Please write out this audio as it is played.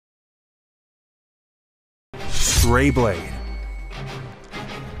Stray Blade.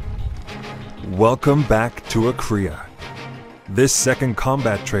 Welcome back to Akria. This second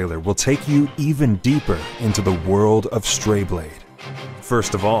combat trailer will take you even deeper into the world of Stray Blade.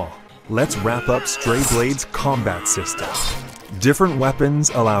 First of all, let's wrap up Stray Blade's combat system. Different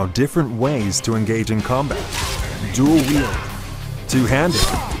weapons allow different ways to engage in combat. Dual wield, two-handed,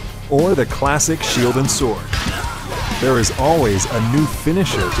 or the classic shield and sword. There is always a new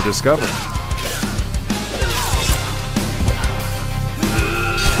finisher to discover.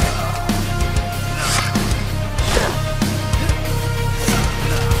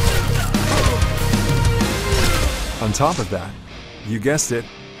 On top of that, you guessed it,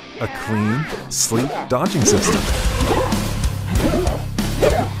 a clean, sleek dodging system.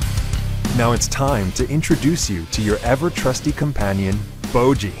 Now it's time to introduce you to your ever-trusty companion,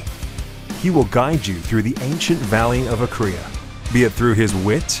 Boji. He will guide you through the ancient valley of Akria, be it through his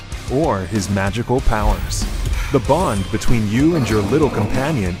wit or his magical powers. The bond between you and your little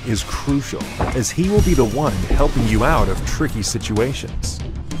companion is crucial, as he will be the one helping you out of tricky situations.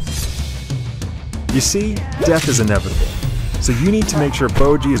 You see, death is inevitable, so you need to make sure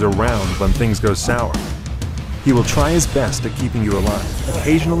Boji is around when things go sour. He will try his best at keeping you alive,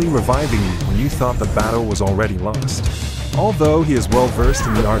 occasionally reviving you when you thought the battle was already lost. Although he is well versed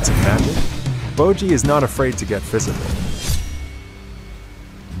in the arts of magic, Boji is not afraid to get physical.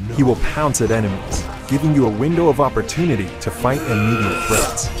 He will pounce at enemies, giving you a window of opportunity to fight immediate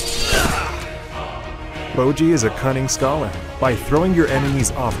threats. Boji is a cunning scholar. By throwing your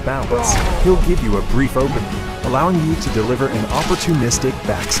enemies off balance, he'll give you a brief opening, allowing you to deliver an opportunistic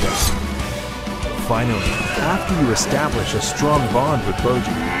backstab. Finally, after you establish a strong bond with Boji,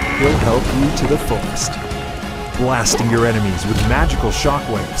 he'll help you to the fullest, blasting your enemies with magical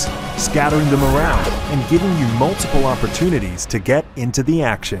shockwaves, scattering them around, and giving you multiple opportunities to get into the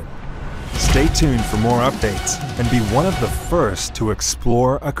action. Stay tuned for more updates, and be one of the first to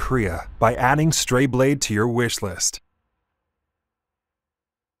explore Akria by adding Stray Blade to your wishlist.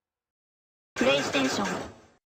 PlayStation